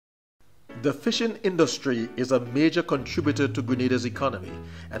The fishing industry is a major contributor to Grenada's economy,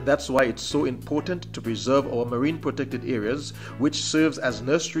 and that's why it's so important to preserve our marine protected areas, which serves as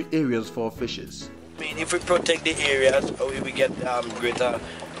nursery areas for fishes. I mean, if we protect the areas, we get greater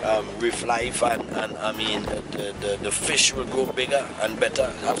reef life, and I mean, the fish will grow bigger and better.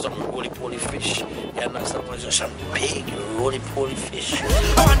 Have some roly-poly fish. You understand? Just some big roly-poly fish.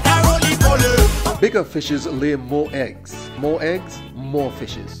 Bigger fishes lay more eggs. More eggs, more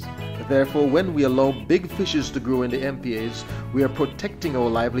fishes. Therefore, when we allow big fishes to grow in the MPAs, we are protecting our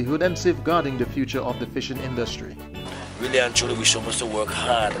livelihood and safeguarding the future of the fishing industry. Really and truly, we're supposed to work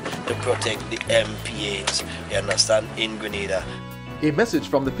hard to protect the MPAs, you understand, in Grenada. A message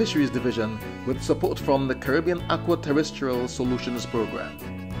from the Fisheries Division with support from the Caribbean Aqua Terrestrial Solutions Program.